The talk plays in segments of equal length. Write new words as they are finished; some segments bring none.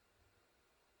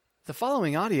The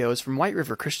following audio is from White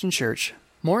River Christian Church.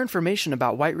 More information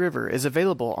about White River is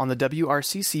available on the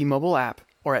WRCC mobile app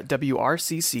or at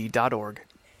wrcc.org.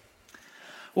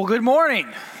 Well, good morning.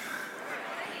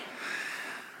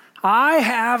 I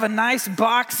have a nice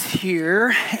box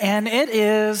here, and it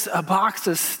is a box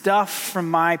of stuff from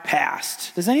my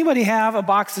past. Does anybody have a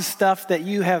box of stuff that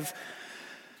you have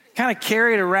kind of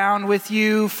carried around with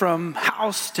you from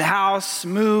house to house,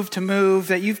 move to move,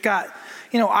 that you've got,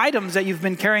 items that you've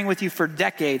been carrying with you for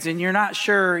decades, and you're not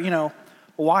sure,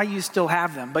 why you still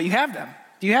have them, but you have them.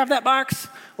 Do you have that box?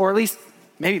 Or at least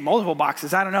maybe multiple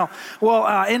boxes, I don't know.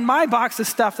 Well, in my box of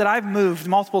stuff that I've moved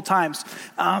multiple times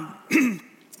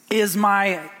is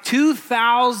my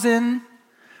 2000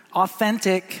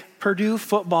 authentic Purdue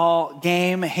football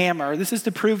game hammer. This is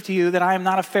to prove to you that I am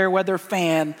not a fair weather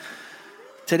fan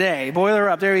today. Boiler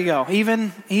up, there you go.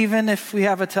 Even if we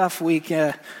have a tough week,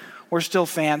 we're still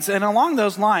fans. And along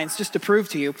those lines, just to prove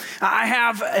to you, I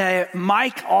have a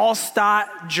Mike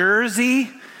Alstott jersey.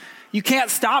 You can't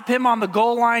stop him on the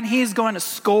goal line. He's going to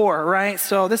score, right?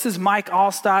 So this is Mike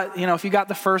Alstott. If you got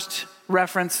the first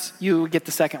reference, you get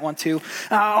the second one too.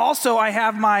 Also, I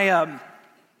have my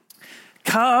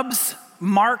Cubs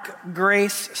Mark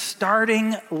Grace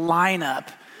starting lineup.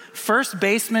 First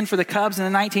baseman for the Cubs in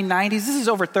the 1990s. This is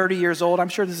over 30 years old. I'm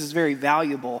sure this is very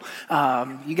valuable.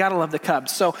 You got to love the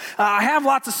Cubs. So I have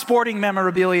lots of sporting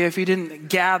memorabilia if you didn't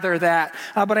gather that.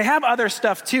 But I have other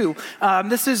stuff too.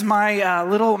 This is my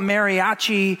little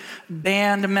mariachi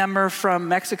band member from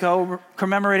Mexico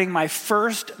commemorating my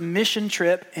first mission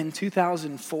trip in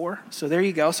 2004. So there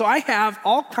you go. So I have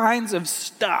all kinds of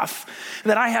stuff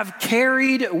that I have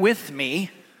carried with me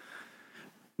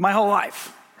my whole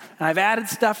life. And I've added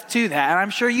stuff to that, and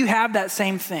I'm sure you have that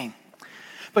same thing.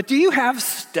 But do you have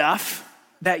stuff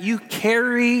that you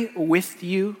carry with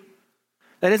you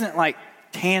that isn't like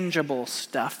tangible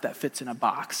stuff that fits in a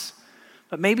box,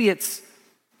 but maybe it's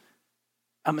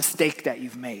a mistake that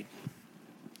you've made?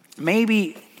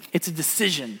 Maybe it's a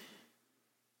decision,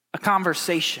 a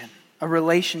conversation, a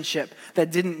relationship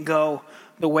that didn't go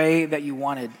the way that you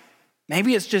wanted.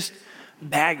 Maybe it's just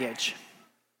baggage,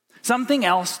 something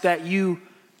else that you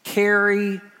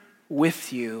carry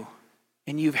with you,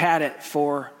 and you've had it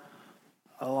for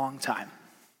a long time.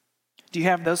 Do you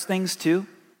have those things too?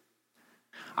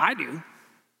 I do.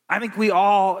 I think we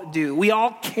all do. We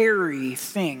all carry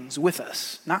things with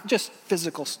us, not just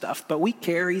physical stuff, but we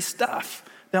carry stuff,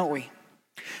 don't we?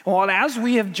 Well, as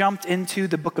we have jumped into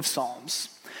the book of Psalms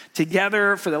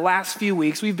together for the last few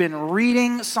weeks, we've been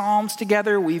reading Psalms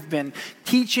together. We've been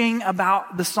teaching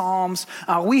about the Psalms.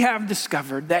 We have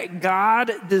discovered that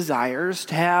God desires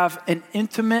to have an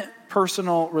intimate,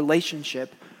 personal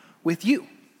relationship with you.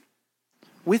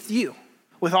 With you.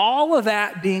 With all of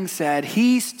that being said,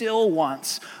 he still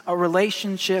wants a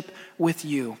relationship with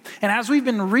you. And as we've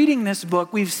been reading this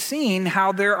book, we've seen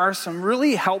how there are some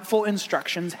really helpful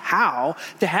instructions how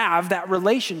to have that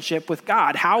relationship with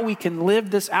God, how we can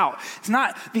live this out. It's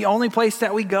not the only place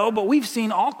that we go, but we've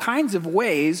seen all kinds of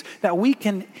ways that we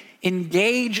can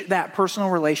engage that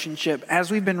personal relationship as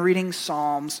we've been reading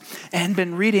Psalms and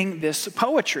been reading this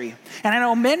poetry. And I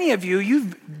know many of you,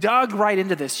 you've dug right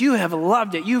into this. You have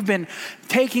loved it. You've been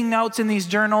taking notes in these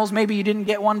journals. Maybe you didn't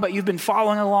get one, but you've been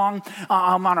following along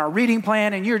on our reading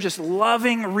plan, and you're just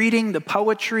loving reading the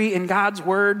poetry in God's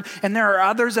word. And there are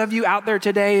others of you out there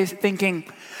today thinking,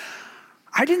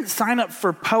 I didn't sign up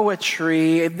for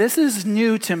poetry. This is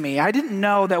new to me. I didn't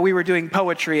know that we were doing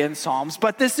poetry in Psalms,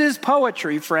 but this is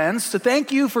poetry, friends. So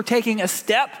thank you for taking a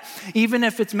step, even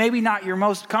if it's maybe not your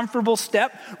most comfortable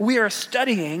step. We are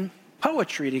studying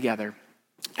poetry together.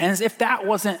 And as if that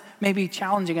wasn't maybe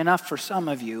challenging enough for some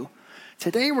of you,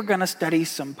 today we're going to study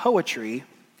some poetry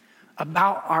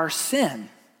about our sin.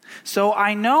 So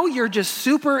I know you're just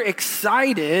super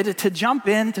excited to jump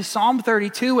into Psalm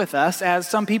 32 with us, as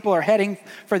some people are heading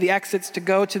for the exits to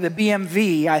go to the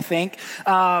BMV, I think,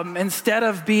 instead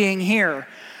of being here.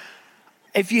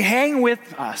 If you hang with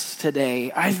us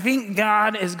today, I think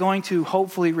God is going to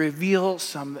hopefully reveal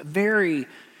some very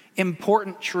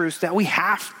important truths that we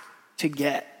have to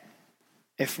get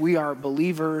if we are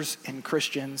believers and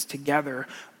Christians together.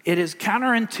 It is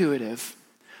counterintuitive,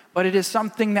 but it is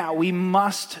something that we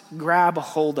must grab a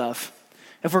hold of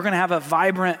if we're going to have a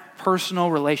vibrant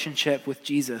personal relationship with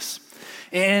Jesus.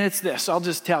 And it's this, I'll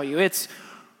just tell you, it's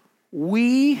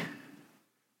we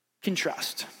can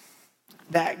trust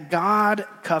that God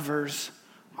covers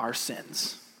our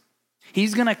sins.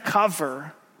 He's going to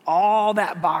cover all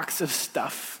that box of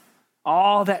stuff,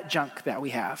 all that junk that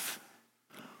we have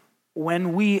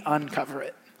when we uncover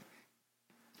it.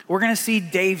 We're going to see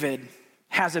David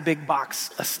has a big box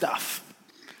of stuff.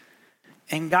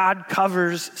 And God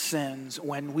covers sins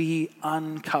when we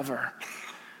uncover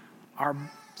our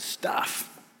stuff.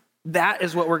 That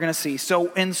is what we're going to see.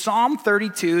 So in Psalm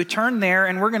 32, turn there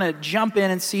and we're going to jump in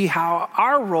and see how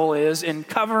our role is in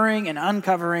covering and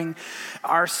uncovering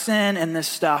our sin and this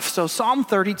stuff. So Psalm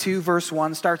 32 verse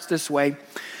 1 starts this way.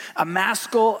 A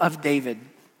maskil of David.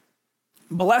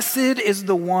 Blessed is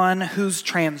the one whose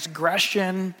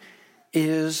transgression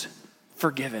is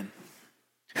forgiven,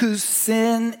 whose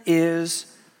sin is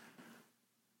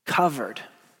covered.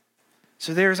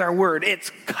 So there's our word.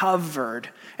 It's covered.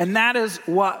 And that is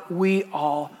what we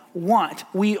all want.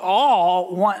 We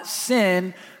all want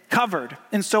sin covered.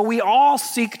 And so we all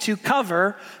seek to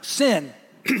cover sin.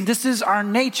 This is our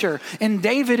nature. And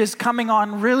David is coming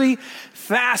on really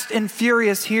fast and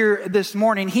furious here this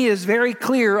morning. He is very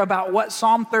clear about what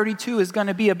Psalm 32 is going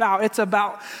to be about. It's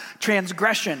about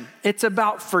transgression. It's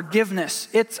about forgiveness.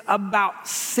 It's about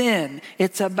sin.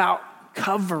 It's about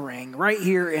covering right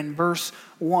here in verse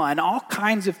 1. All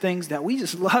kinds of things that we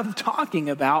just love talking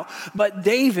about, but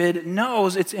David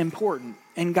knows it's important,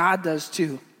 and God does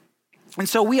too. And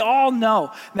so we all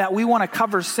know that we want to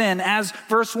cover sin. As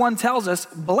verse 1 tells us,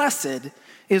 blessed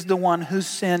is the one whose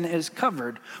sin is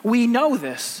covered. We know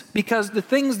this because the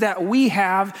things that we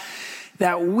have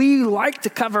that we like to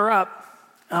cover up,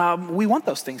 we want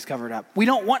those things covered up. We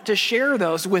don't want to share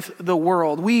those with the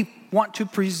world. We want to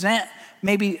present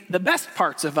maybe the best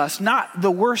parts of us, not the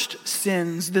worst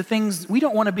sins, the things we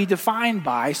don't want to be defined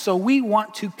by. So we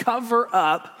want to cover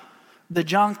up the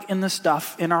junk and the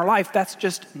stuff in our life. That's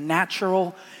just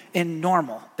natural and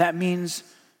normal. That means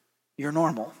you're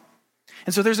normal.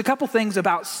 And so there's a couple things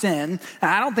about sin.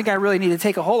 I don't think I really need to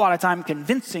take a whole lot of time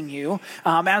convincing you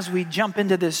as we jump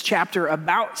into this chapter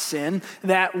about sin,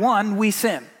 that one, we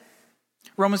sin.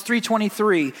 Romans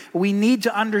 3:23, we need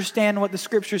to understand what the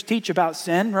scriptures teach about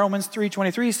sin. Romans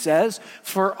 3:23 says,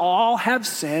 for all have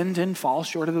sinned and fall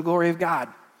short of the glory of God.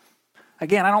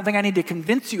 Again, I don't think I need to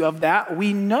convince you of that.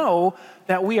 We know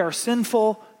that we are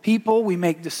sinful people. We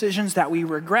make decisions that we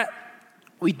regret.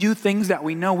 We do things that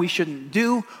we know we shouldn't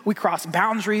do. We cross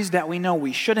boundaries that we know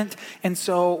we shouldn't. And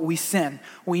so we sin.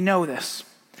 We know this.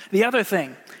 The other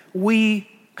thing, we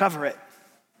cover it.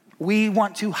 We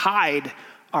want to hide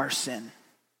our sin.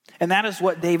 And that is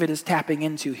what David is tapping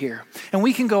into here. And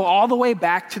we can go all the way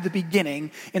back to the beginning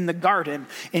in the garden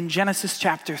in Genesis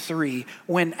chapter 3.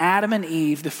 When Adam and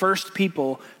Eve, the first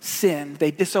people, sinned, they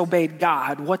disobeyed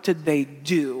God. What did they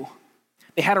do?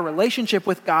 They had a relationship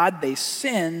with God. They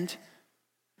sinned.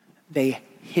 They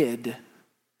hid.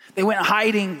 They went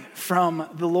hiding from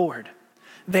the Lord.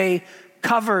 They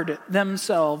covered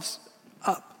themselves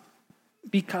up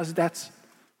because that's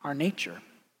our nature.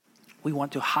 We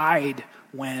want to hide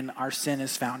when our sin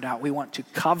is found out. We want to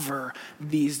cover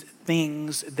these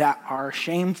things that are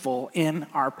shameful in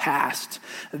our past.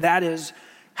 That is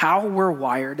how we're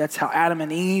wired. That's how Adam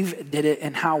and Eve did it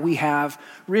and how we have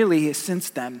really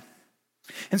since then.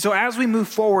 And so as we move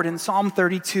forward in Psalm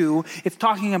 32, it's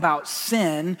talking about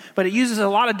sin, but it uses a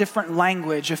lot of different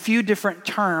language, a few different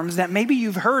terms that maybe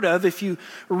you've heard of if you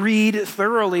read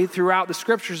thoroughly throughout the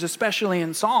scriptures, especially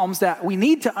in Psalms, that we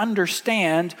need to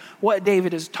understand what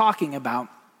David is talking about.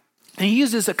 And he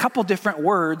uses a couple different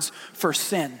words for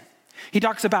sin. He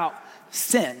talks about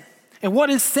sin. And what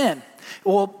is sin?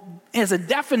 Well, as a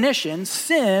definition,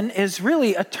 sin is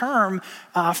really a term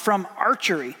from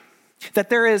archery.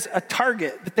 That there is a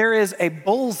target, that there is a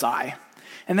bullseye,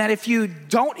 and that if you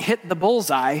don't hit the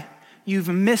bullseye, you've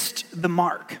missed the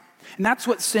mark. And that's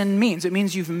what sin means. It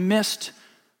means you've missed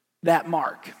that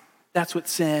mark. That's what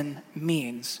sin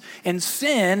means. And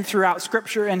sin throughout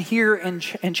Scripture and here in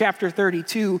chapter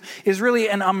 32 is really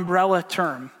an umbrella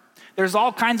term. There's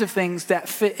all kinds of things that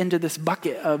fit into this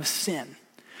bucket of sin.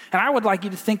 And I would like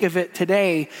you to think of it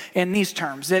today in these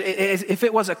terms. That if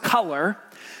it was a color,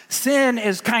 sin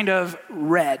is kind of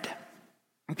red,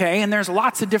 okay? And there's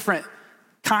lots of different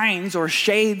kinds or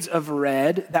shades of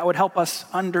red that would help us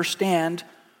understand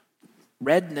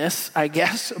redness, I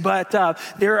guess. But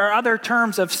there are other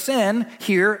terms of sin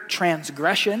here.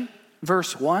 Transgression,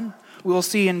 verse 1. We'll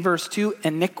see in verse 2,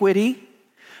 iniquity.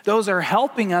 Those are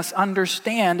helping us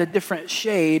understand a different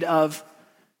shade of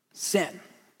sin.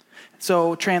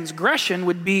 So transgression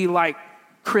would be like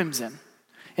crimson,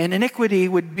 and iniquity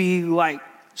would be like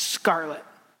scarlet,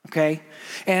 okay?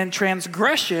 And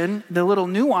transgression, the little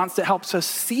nuance that helps us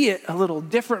see it a little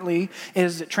differently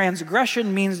is that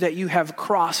transgression means that you have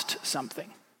crossed something.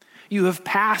 You have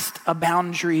passed a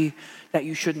boundary that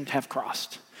you shouldn't have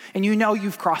crossed. And you know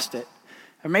you've crossed it.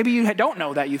 Or maybe you don't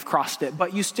know that you've crossed it,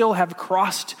 but you still have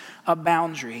crossed a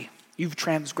boundary. You've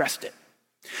transgressed it.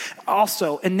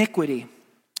 Also, iniquity.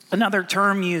 another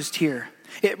term used here.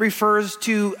 It refers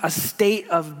to a state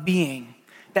of being,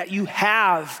 that you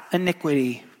have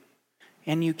iniquity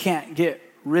and you can't get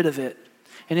rid of it.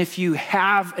 And if you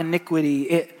have iniquity,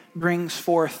 it brings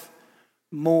forth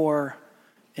more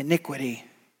iniquity.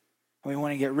 We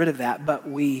want to get rid of that, but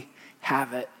we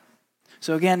have it.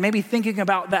 So again, maybe thinking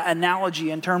about that analogy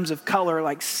in terms of color,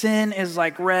 like sin is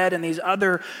like red, and these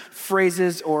other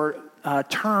phrases or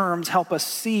terms help us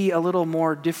see a little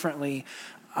more differently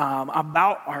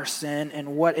about our sin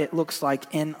and what it looks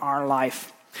like in our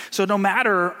life. So no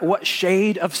matter what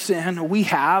shade of sin we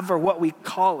have or what we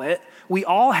call it, we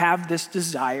all have this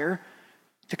desire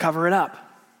to cover it up.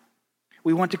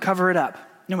 We want to cover it up,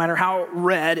 no matter how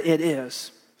red it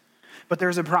is. But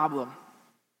there's a problem.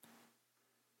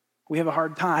 We have a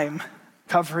hard time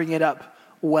covering it up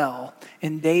well.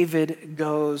 And David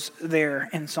goes there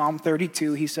in Psalm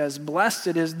 32. He says, "Blessed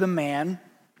is the man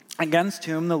against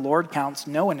whom the Lord counts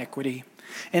no iniquity,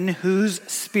 in whose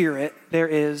spirit there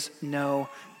is no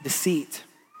deceit."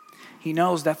 He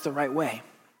knows that's the right way.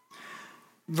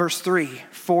 Verse 3,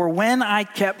 "For when I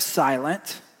kept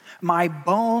silent, my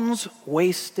bones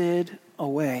wasted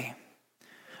away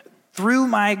through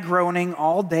my groaning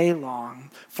all day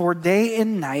long. For day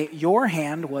and night your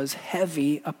hand was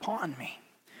heavy upon me.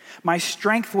 My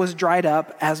strength was dried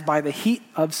up as by the heat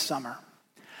of summer."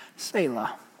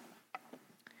 Selah.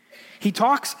 He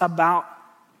talks about,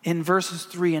 in verses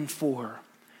 3 and 4,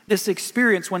 this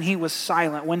experience when he was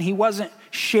silent, when he wasn't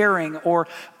sharing or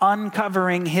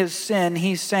uncovering his sin.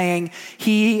 He's saying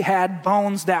he had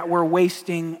bones that were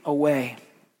wasting away.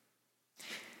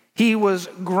 He was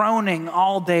groaning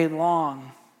all day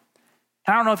long.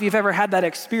 I don't know if you've ever had that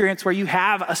experience where you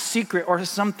have a secret or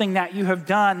something that you have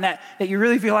done that you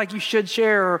really feel like you should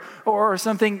share, or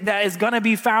something that is going to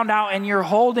be found out and you're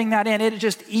holding that in. It is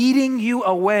just eating you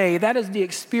away. That is the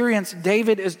experience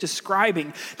David is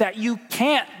describing, that you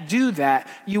can't do that.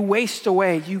 You waste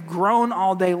away. You groan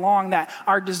all day long. That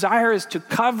our desire is to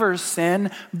cover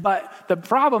sin, but the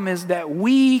problem is that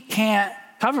we can't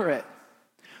cover it.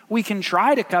 We can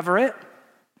try to cover it,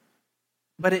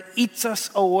 but it eats us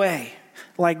away,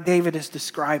 like David is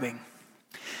describing.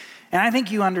 And I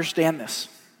think you understand this.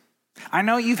 I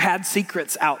know you've had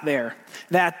secrets out there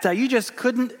that you just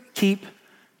couldn't keep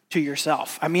to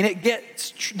yourself. I mean,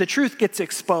 the truth gets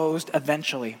exposed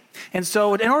eventually. And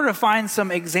so in order to find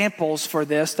some examples for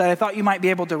this that I thought you might be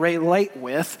able to relate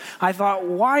with, I thought,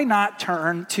 why not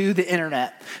turn to the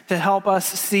internet to help us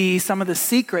see some of the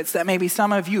secrets that maybe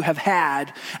some of you have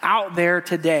had out there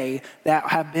today that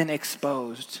have been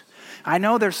exposed. I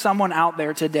know there's someone out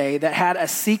there today that had a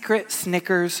secret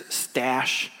Snickers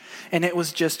stash, and it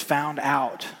was just found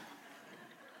out.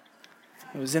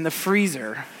 It was in the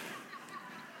freezer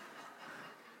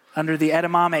under the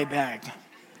edamame bag.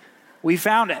 We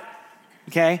found it,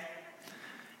 okay?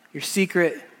 Your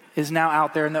secret is now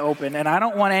out there in the open. And I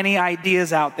don't want any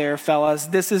ideas out there, fellas.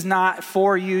 This is not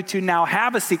for you to now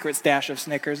have a secret stash of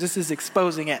Snickers. This is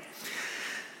exposing it.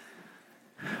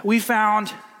 We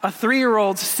found a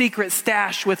 3-year-old's secret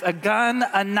stash with a gun,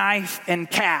 a knife, and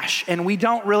cash. And we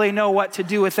don't really know what to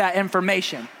do with that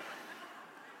information.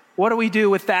 What do we do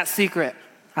with that secret?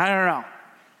 I don't know.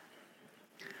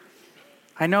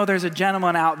 I know there's a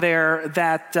gentleman out there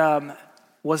that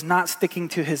was not sticking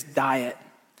to his diet.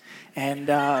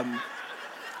 And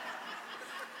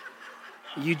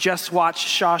you just watched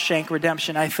Shawshank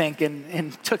Redemption, I think,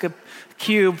 and took a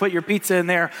cube, put your pizza in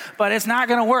there. But it's not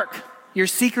going to work. Your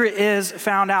secret is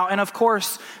found out. And of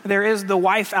course, there is the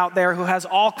wife out there who has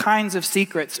all kinds of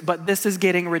secrets. But this is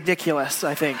getting ridiculous,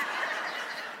 I think.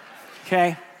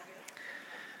 Okay?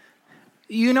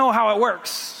 You know how it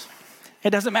works. It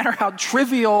doesn't matter how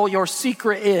trivial your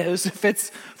secret is, if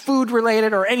it's food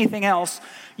related or anything else,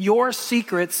 your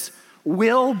secrets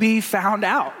will be found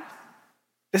out.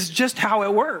 This is just how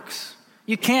it works.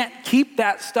 You can't keep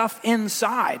that stuff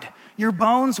inside. Your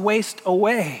bones waste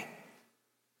away.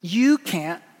 You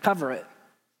can't cover it.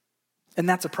 And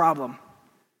that's a problem.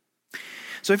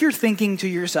 So if you're thinking to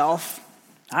yourself,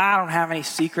 I don't have any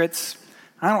secrets,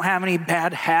 I don't have any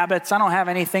bad habits, I don't have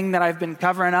anything that I've been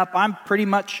covering up, I'm pretty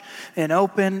much an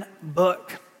open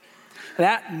book.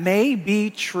 That may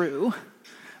be true,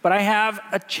 but I have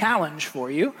a challenge for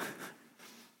you.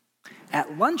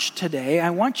 At lunch today,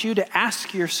 I want you to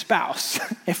ask your spouse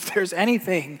if there's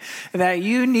anything that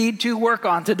you need to work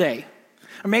on today.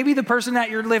 Or maybe the person that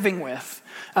you're living with,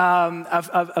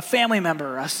 a family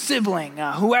member, a sibling,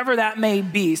 whoever that may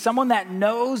be, someone that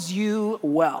knows you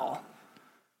well.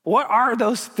 What are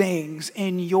those things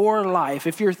in your life?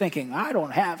 If you're thinking, I don't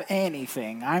have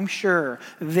anything, I'm sure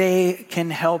they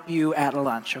can help you at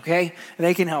lunch, okay?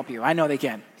 They can help you. I know they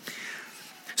can.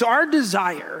 So our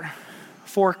desire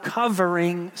for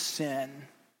covering sin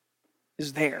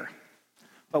is there,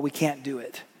 but we can't do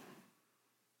it.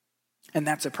 And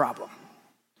that's a problem.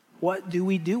 What do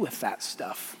we do with that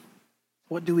stuff?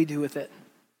 What do we do with it?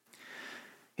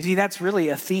 You see, that's really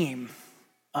a theme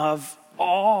of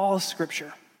all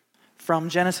Scripture. From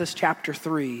Genesis chapter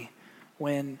 3,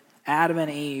 when Adam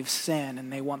and Eve sin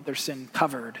and they want their sin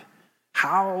covered,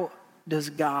 how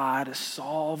does God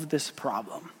solve this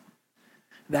problem?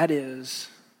 That is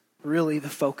really the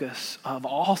focus of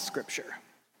all Scripture.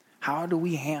 How do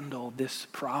we handle this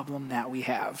problem that we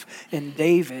have? And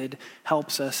David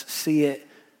helps us see it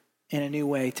in a new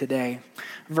way today.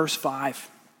 Verse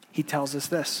 5, he tells us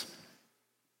this: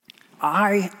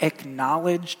 I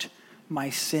acknowledged my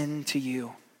sin to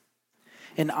you,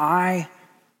 and I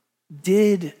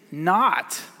did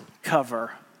not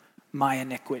cover my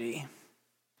iniquity.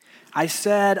 I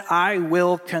said, I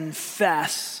will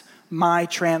confess my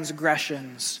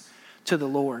transgressions to the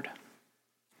Lord.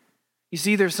 You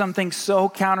see, there's something so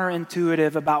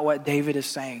counterintuitive about what David is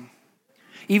saying.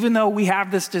 Even though we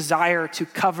have this desire to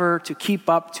cover, to keep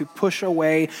up, to push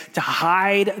away, to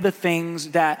hide the things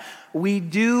that we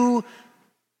do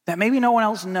that maybe no one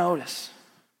else notices,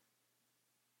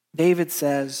 David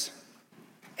says,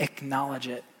 acknowledge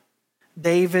it.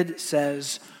 David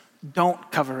says,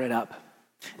 don't cover it up.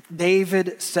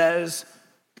 David says,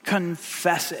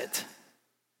 confess it.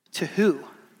 To who?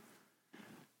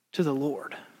 To the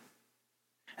Lord.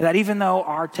 That even though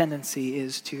our tendency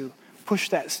is to push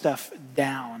that stuff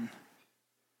down,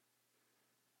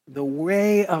 the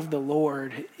way of the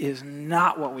Lord is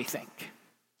not what we think.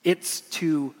 It's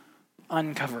to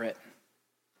uncover it.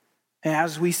 And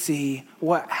as we see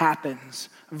what happens,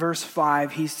 verse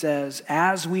 5, he says,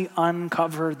 as we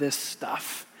uncover this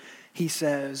stuff, he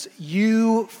says,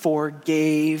 you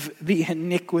forgave the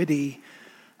iniquity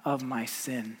of my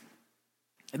sin.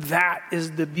 That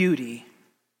is the beauty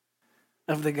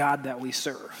of the God that we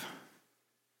serve.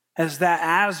 Is that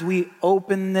as we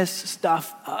open this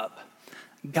stuff up,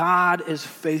 God is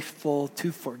faithful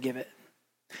to forgive it.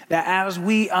 That as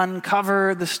we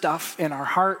uncover the stuff in our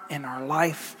heart, in our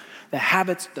life, the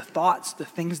habits, the thoughts, the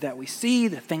things that we see,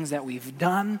 the things that we've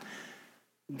done,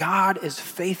 God is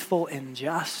faithful and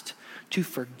just to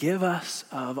forgive us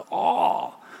of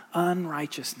all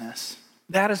unrighteousness.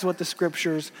 That is what the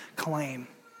Scriptures claim.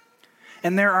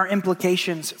 And there are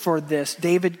implications for this.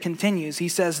 David continues. He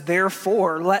says,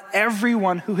 therefore, let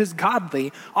everyone who is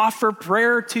godly offer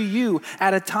prayer to you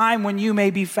at a time when you may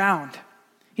be found.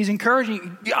 He's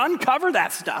encouraging you, uncover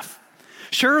that stuff.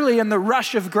 Surely in the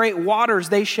rush of great waters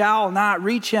they shall not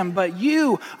reach him, but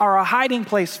you are a hiding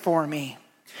place for me.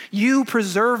 You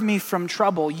preserve me from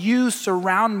trouble. You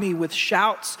surround me with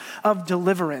shouts of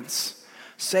deliverance.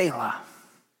 Selah.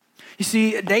 You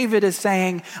see, David is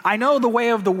saying, I know the way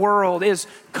of the world is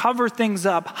cover things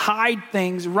up, hide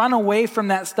things, run away from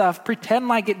that stuff, pretend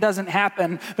like it doesn't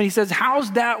happen. But he says,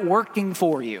 how's that working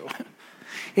for you?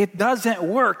 It doesn't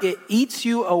work. It eats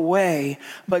you away.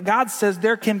 But God says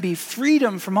there can be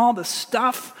freedom from all the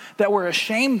stuff that we're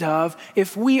ashamed of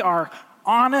if we are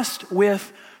honest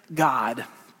with God.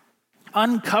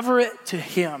 Uncover it to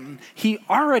him. He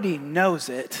already knows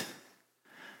it.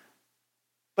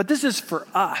 But this is for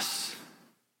us.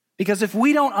 Because if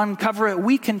we don't uncover it,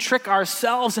 we can trick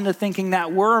ourselves into thinking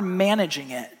that we're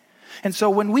managing it. And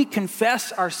so when we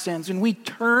confess our sins, when we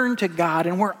turn to God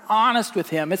and we're honest with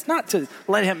him, it's not to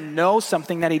let him know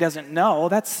something that he doesn't know.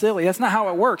 That's silly. That's not how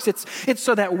it works. It's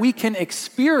so that we can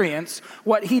experience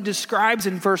what he describes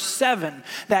in verse 7,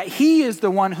 that he is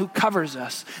the one who covers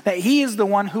us, that he is the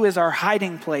one who is our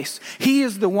hiding place. He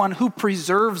is the one who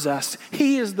preserves us.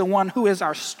 He is the one who is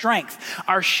our strength,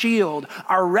 our shield,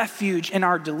 our refuge, and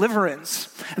our deliverance.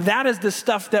 That is the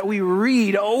stuff that we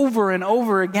read over and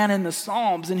over again in the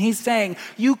Psalms. And he's saying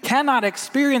you cannot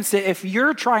experience it if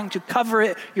you're trying to cover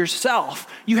it yourself.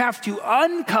 You have to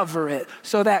uncover it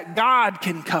so that God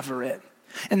can cover it.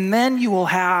 And then you will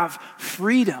have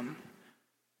freedom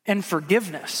and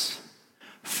forgiveness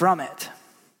from it.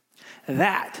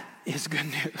 That is good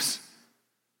news.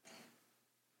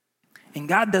 And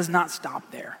God does not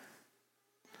stop there.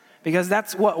 Because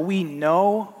that's what we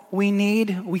know we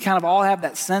need. We kind of all have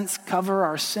that sense, cover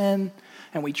our sin.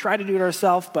 And we try to do it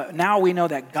ourselves, but now we know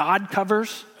that God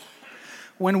covers.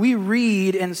 When we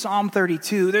read in Psalm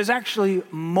 32, there's actually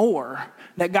more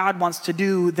that God wants to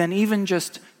do than even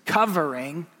just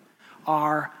covering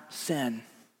our sin.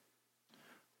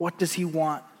 What does he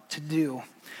want to do?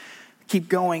 Keep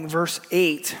going, verse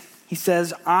 8. He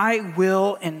says, I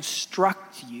will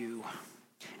instruct you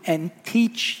and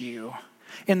teach you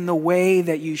in the way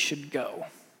that you should go.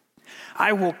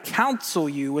 I will counsel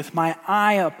you with my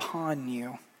eye upon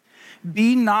you.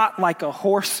 Be not like a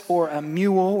horse or a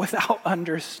mule without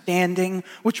understanding,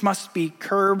 which must be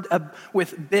curbed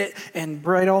with bit and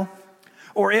bridle,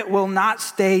 or it will not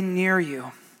stay near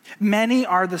you. Many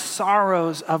are the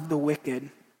sorrows of the wicked,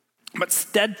 but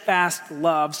steadfast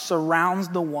love surrounds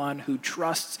the one who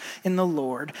trusts in the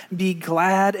Lord. Be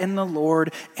glad in the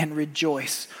Lord and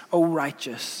rejoice, O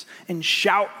righteous, and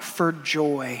shout for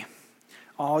joy,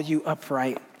 all you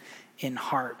upright in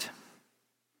heart.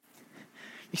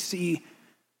 You see,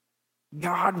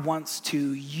 God wants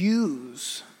to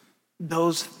use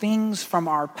those things from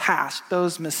our past,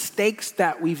 those mistakes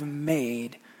that we've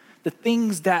made, the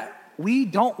things that we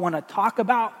don't want to talk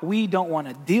about, we don't want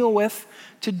to deal with,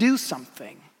 to do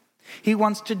something. He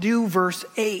wants to do verse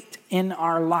 8 in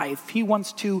our life. He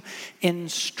wants to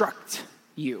instruct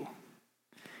you.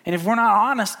 And if we're not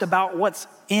honest about what's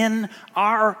in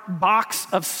our box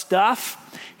of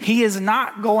stuff, he is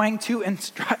not going to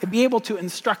be able to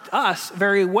instruct us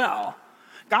very well.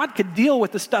 God could deal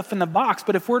with the stuff in the box,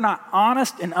 but if we're not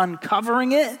honest in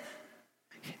uncovering it,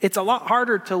 it's a lot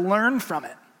harder to learn from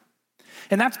it.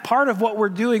 And that's part of what we're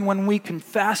doing when we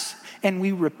confess and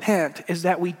we repent, is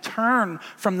that we turn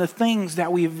from the things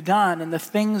that we've done and the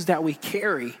things that we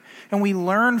carry, and we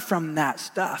learn from that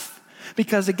stuff.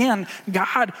 Because again,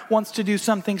 God wants to do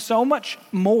something so much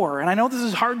more, and I know this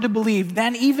is hard to believe,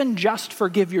 than even just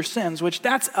forgive your sins, which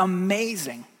that's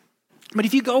amazing. But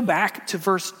if you go back to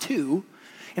verse 2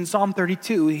 in Psalm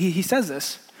 32, he says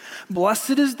this: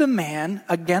 "Blessed is the man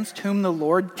against whom the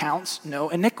Lord counts no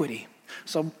iniquity."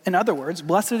 So in other words,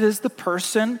 blessed is the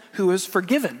person who is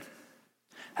forgiven.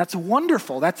 That's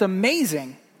wonderful. That's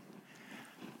amazing.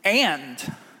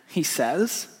 And, he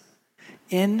says,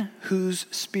 in whose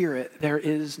spirit there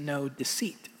is no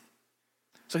deceit.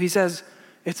 So he says,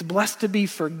 it's blessed to be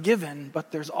forgiven,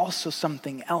 but there's also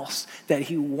something else that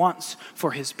he wants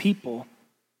for his people.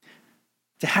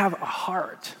 To have a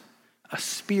heart, a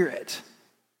spirit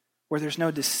where there's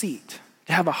no deceit.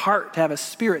 To have a heart, to have a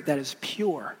spirit that is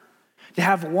pure. To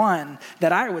have one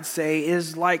that I would say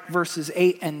is like verses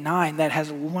 8 and 9, that has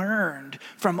learned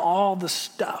from all the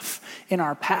stuff in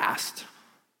our past.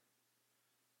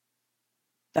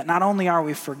 That not only are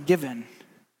we forgiven,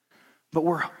 but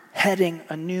we're heading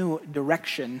a new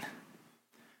direction.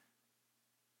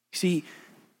 See,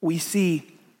 we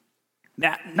see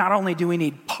that not only do we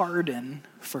need pardon,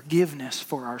 forgiveness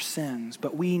for our sins,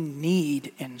 but we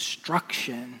need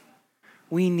instruction.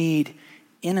 We need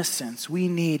innocence. We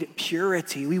need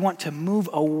purity. We want to move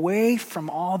away from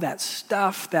all that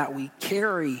stuff that we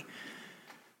carry.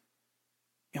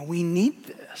 And we need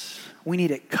this. We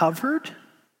need it covered,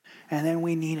 and then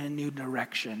we need a new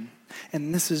direction.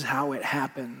 And this is how it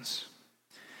happens.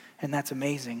 And that's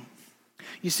amazing.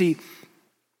 You see,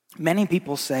 many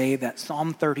people say that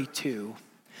Psalm 32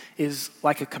 is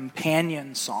like a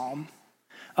companion psalm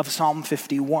of Psalm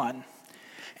 51.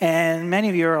 And many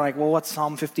of you are like, well, what's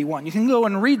Psalm 51? You can go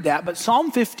and read that, but Psalm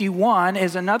 51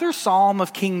 is another psalm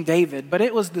of King David, but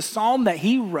it was the psalm that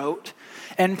he wrote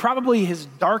and probably his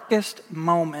darkest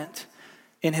moment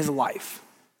in his life.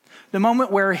 The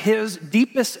moment where his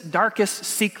deepest, darkest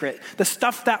secret, the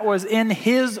stuff that was in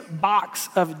his box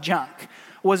of junk,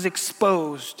 was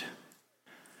exposed.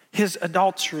 His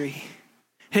adultery,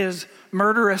 his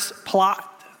murderous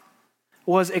plot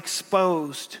was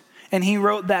exposed. And he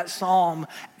wrote that psalm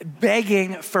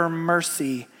begging for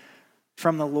mercy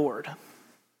from the Lord.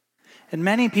 And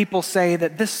many people say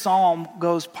that this psalm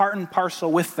goes part and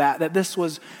parcel with that this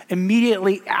was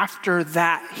immediately after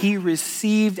that he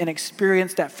received and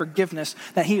experienced that forgiveness,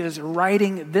 that he is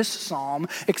writing this psalm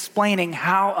explaining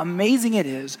how amazing it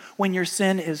is when your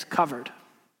sin is covered.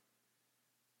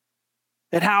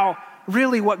 That how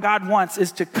really what God wants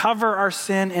is to cover our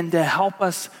sin and to help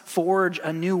us forge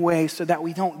a new way so that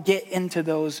we don't get into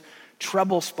those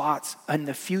trouble spots in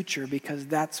the future, because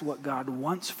that's what God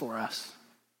wants for us.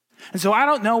 And so I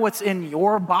don't know what's in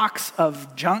your box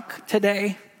of junk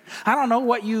today. I don't know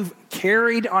what you've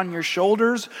carried on your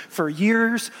shoulders for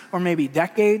years or maybe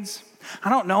decades. I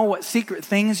don't know what secret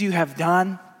things you have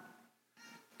done.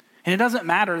 And it doesn't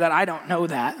matter that I don't know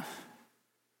that,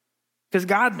 because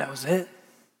God knows it.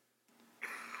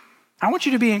 I want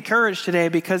you to be encouraged today,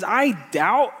 because I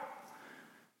doubt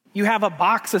you have a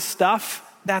box of stuff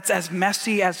that's as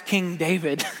messy as King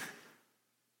David.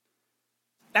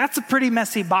 That's a pretty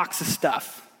messy box of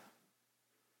stuff.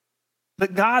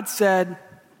 But God said,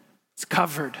 it's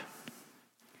covered.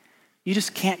 You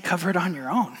just can't cover it on your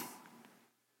own.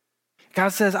 God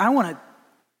says, I want to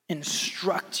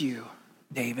instruct you,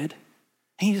 David.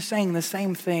 And he's saying the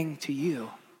same thing to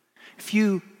you. If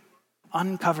you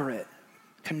uncover it,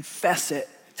 confess it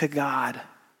to God,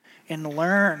 and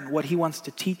learn what he wants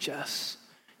to teach us,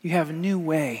 you have a new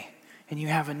way and you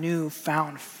have a new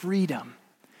found freedom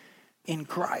in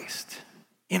Christ,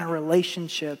 in a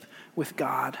relationship with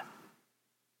God.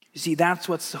 You see, that's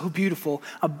what's so beautiful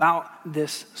about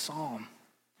this psalm.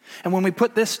 And when we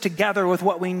put this together with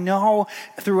what we know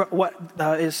through what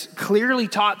is clearly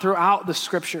taught throughout the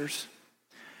scriptures,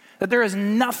 that there is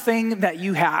nothing that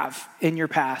you have in your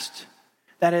past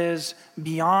that is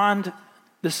beyond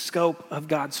the scope of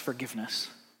God's forgiveness.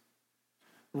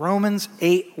 Romans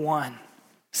 8:1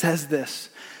 says this,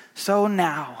 "So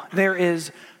now there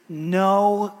is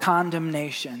no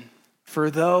condemnation for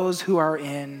those who are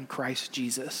in Christ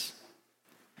Jesus."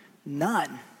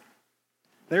 None.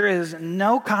 There is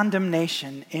no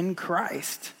condemnation in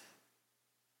Christ.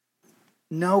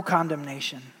 No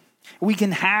condemnation. We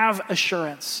can have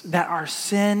assurance that our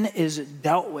sin is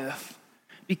dealt with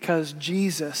because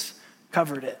Jesus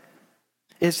covered it.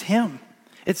 It's him.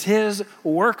 It's his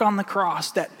work on the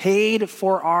cross that paid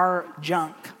for our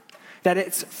junk, that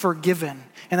it's forgiven,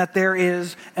 and that there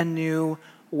is a new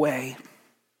way.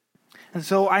 And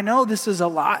so I know this is a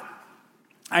lot.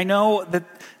 I know that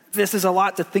this is a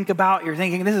lot to think about. You're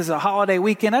thinking, this is a holiday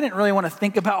weekend. I didn't really want to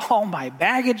think about all my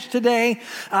baggage today.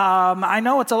 I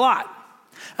know it's a lot.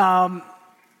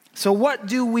 So what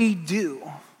do we do?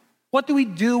 What do we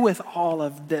do with all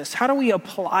of this? How do we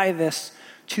apply this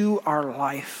to our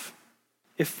life?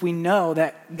 If we know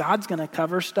that God's going to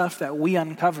cover stuff that we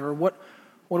uncover, what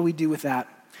do we do with that?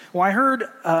 Well, I heard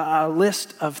a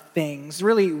list of things,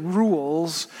 really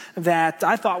rules that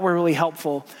I thought were really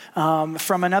helpful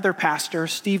from another pastor,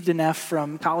 Steve Deneff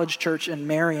from College Church in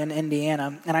Marion,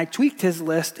 Indiana. And I tweaked his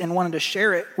list and wanted to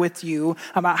share it with you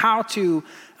about how to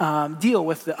deal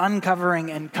with the uncovering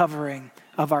and covering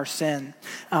of our sin.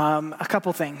 A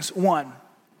couple things. One,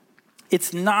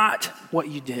 it's not what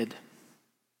you did.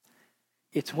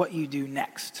 It's what you do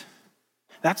next.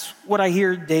 That's what I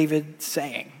hear David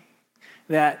saying.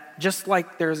 That just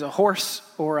like there's a horse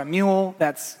or a mule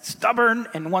that's stubborn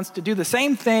and wants to do the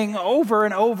same thing over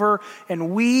and over,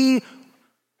 and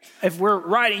if we're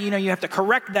riding, you have to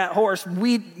correct that horse.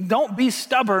 We don't be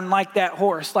stubborn like that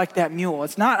horse, like that mule.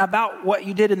 It's not about what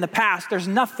you did in the past. There's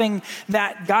nothing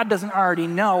that God doesn't already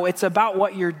know. It's about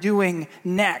what you're doing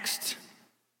next.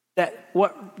 That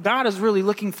what God is really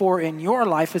looking for in your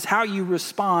life is how you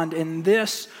respond in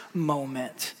this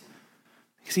moment.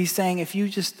 Because he's saying if you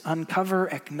just uncover,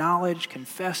 acknowledge,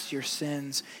 confess your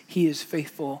sins, he is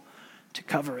faithful to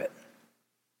cover it.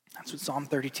 That's what Psalm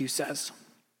 32 says.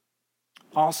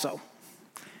 Also,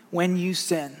 when you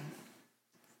sin,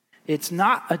 it's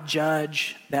not a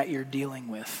judge that you're dealing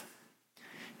with.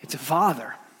 It's a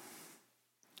father.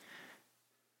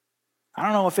 I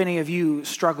don't know if any of you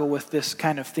struggle with this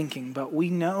kind of thinking, but we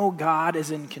know God is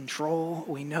in control.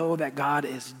 We know that God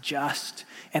is just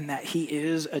and that he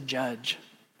is a judge.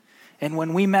 And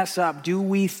when we mess up, do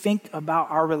we think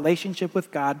about our relationship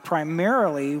with God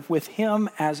primarily with him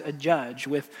as a judge,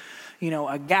 with,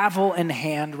 a gavel in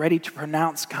hand ready to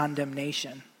pronounce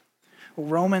condemnation?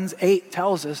 Romans 8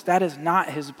 tells us that is not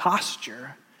his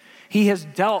posture. He has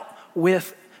dealt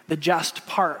with the just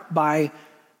part by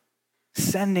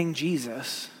sending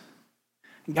Jesus.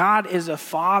 God is a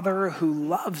father who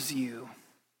loves you.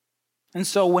 And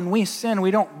so when we sin,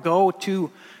 we don't go to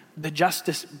the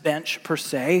justice bench per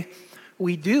se.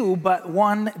 We do, but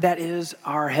one that is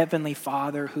our heavenly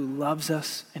Father who loves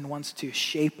us and wants to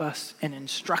shape us and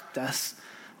instruct us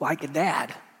like a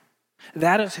dad.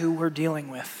 That is who we're dealing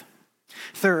with.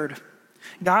 Third,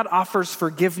 God offers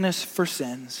forgiveness for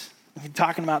sins. We're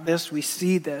talking about this, we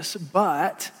see this,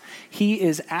 but he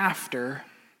is after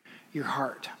your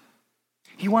heart.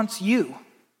 He wants you.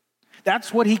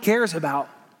 That's what he cares about.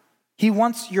 He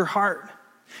wants your heart.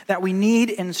 That we need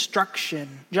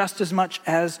instruction just as much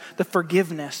as the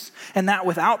forgiveness. And that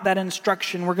without that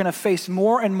instruction, we're going to face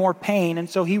more and more pain. And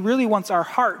so he really wants our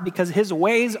heart because his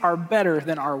ways are better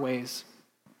than our ways.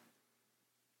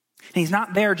 And he's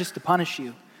not there just to punish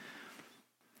you.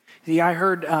 See, I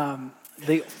heard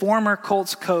the former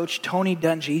Colts coach, Tony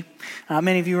Dungy,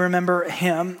 many of you remember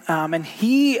him, and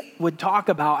he would talk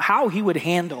about how he would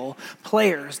handle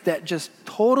players that just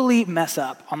totally mess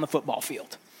up on the football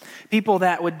field. People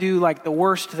that would do like the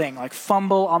worst thing, like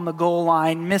fumble on the goal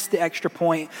line, miss the extra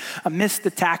point, miss the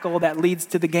tackle that leads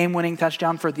to the game-winning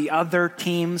touchdown for the other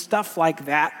team, stuff like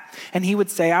that. And he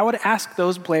would say, I would ask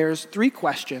those players 3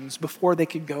 questions before they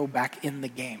could go back in the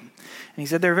game. And he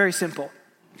said, they're very simple.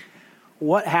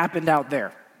 What happened out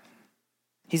there?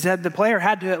 He said the player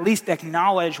had to at least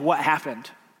acknowledge what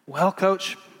happened. Well,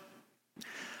 coach,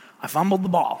 I fumbled the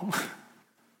ball.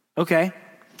 Okay.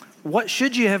 what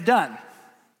should you have done?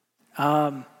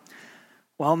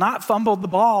 Well, not fumbled the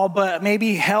ball, but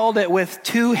maybe held it with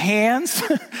two hands.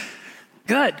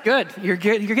 Good. You're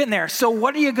getting there. So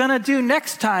what are you going to do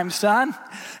next time, son?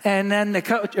 And then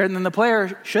the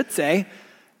player should say,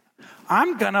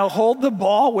 I'm going to hold the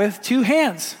ball with two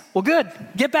hands. Well, good.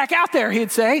 Get back out there,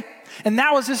 he'd say. And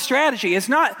that was his strategy. It's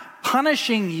not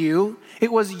punishing you.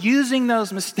 It was using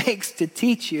those mistakes to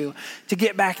teach you to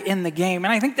get back in the game.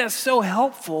 And I think that's so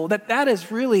helpful that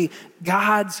is really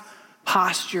God's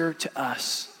posture to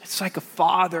us. It's like a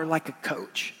father, like a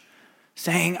coach,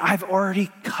 saying, I've already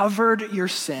covered your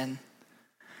sin.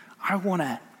 I want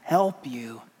to help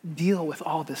you deal with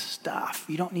all this stuff.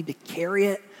 You don't need to carry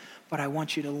it, but I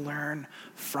want you to learn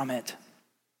from it.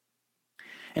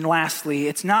 And lastly,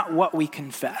 it's not what we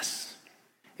confess.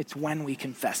 It's when we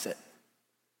confess it.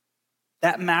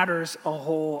 That matters a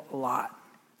whole lot.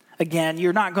 Again,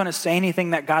 you're not going to say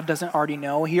anything that God doesn't already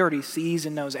know. He already sees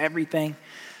and knows everything.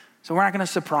 So we're not going to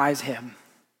surprise him.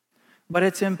 But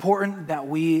it's important that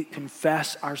we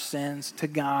confess our sins to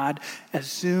God as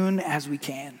soon as we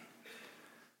can.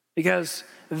 Because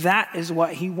that is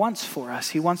what he wants for us.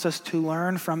 He wants us to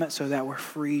learn from it so that we're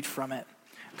freed from it.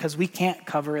 Because we can't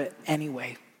cover it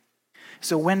anyway.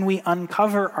 So when we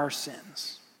uncover our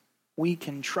sins, we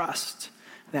can trust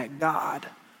that God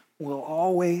will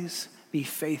always be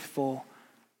faithful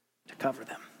to cover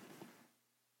them.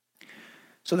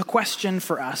 So the question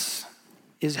for us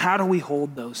is, how do we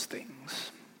hold those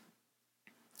things?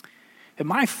 And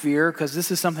my fear, because this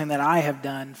is something that I have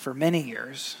done for many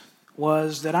years,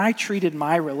 was that I treated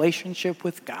my relationship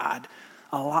with God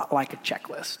a lot like a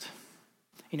checklist.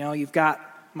 You know, you've got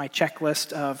my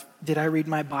checklist of, did I read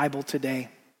my Bible today?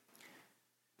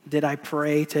 Did I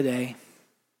pray today?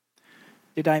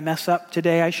 Did I mess up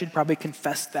today? I should probably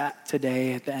confess that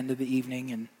today at the end of the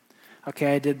evening. And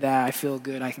okay, I did that. I feel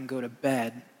good. I can go to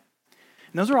bed.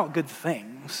 And those are all good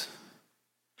things.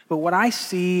 But what I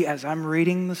see as I'm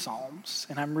reading the Psalms,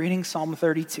 and I'm reading Psalm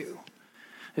 32,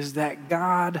 is that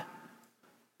God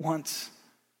wants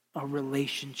a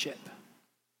relationship.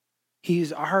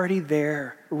 He's already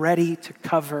there, ready to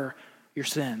cover your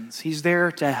sins. He's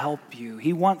there to help you.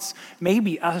 He wants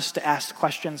maybe us to ask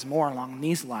questions more along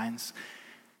these lines.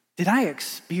 Did I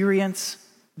experience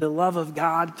the love of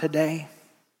God today?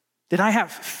 Did I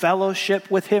have fellowship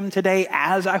with him today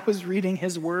as I was reading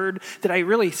his word? Did I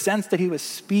really sense that he was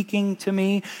speaking to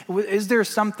me? Is there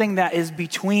something that is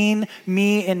between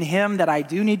me and him that I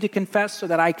do need to confess so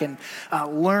that I can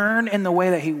learn in the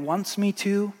way that he wants me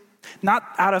to? Not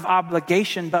out of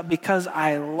obligation, but because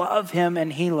I love him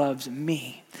and he loves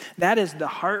me. That is the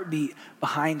heartbeat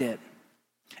behind it.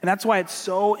 And that's why it's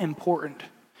so important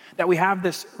that we have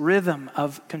this rhythm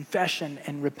of confession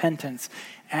and repentance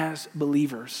as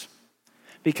believers.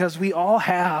 Because we all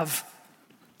have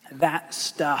that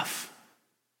stuff.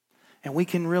 And we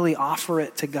can really offer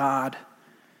it to God,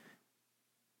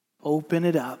 open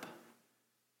it up,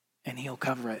 and he'll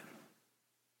cover it.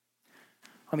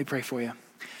 Let me pray for you.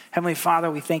 Heavenly Father,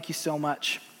 we thank you so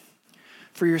much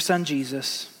for your son,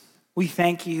 Jesus. We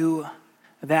thank you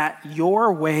that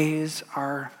your ways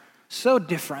are so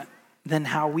different than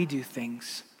how we do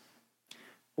things.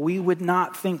 We would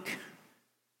not think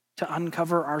to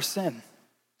uncover our sin.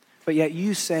 But yet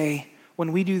you say,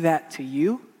 when we do that to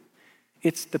you,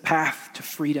 it's the path to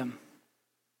freedom.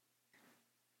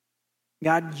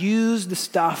 God, use the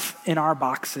stuff in our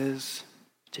boxes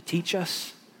to teach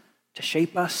us, to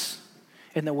shape us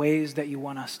in the ways that you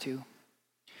want us to.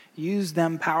 Use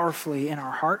them powerfully in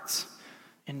our hearts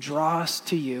and draw us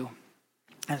to you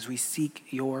as we seek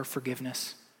your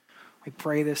forgiveness. We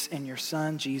pray this in your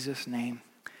son, Jesus' name.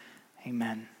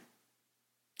 Amen.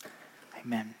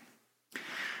 Amen.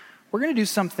 We're going to do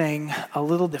something a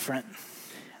little different.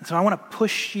 And so I want to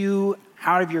push you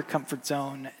out of your comfort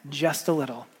zone just a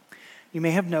little. You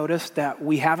may have noticed that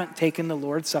we haven't taken the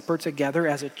Lord's Supper together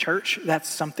as a church. That's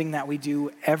something that we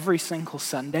do every single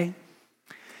Sunday.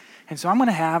 And so I'm going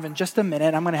to have, in just a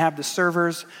minute, I'm going to have the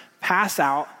servers pass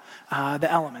out the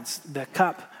elements, the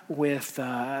cup with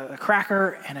a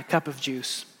cracker and a cup of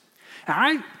juice. Now,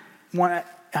 I want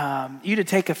you to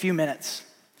take a few minutes.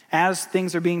 As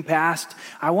things are being passed,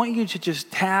 I want you to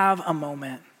just have a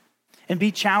moment and be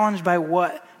challenged by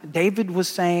what David was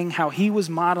saying, how he was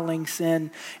modeling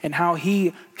sin, and how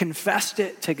he confessed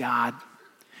it to God.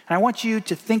 And I want you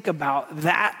to think about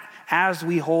that as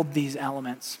we hold these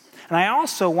elements. And I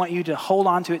also want you to hold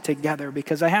on to it together,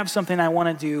 because I have something I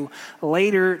want to do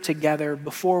later together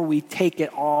before we take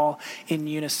it all in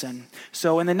unison.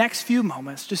 So in the next few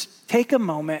moments, just take a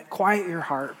moment, quiet your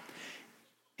heart,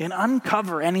 and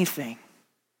uncover anything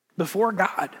before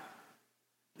God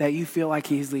that you feel like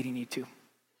he's leading you to.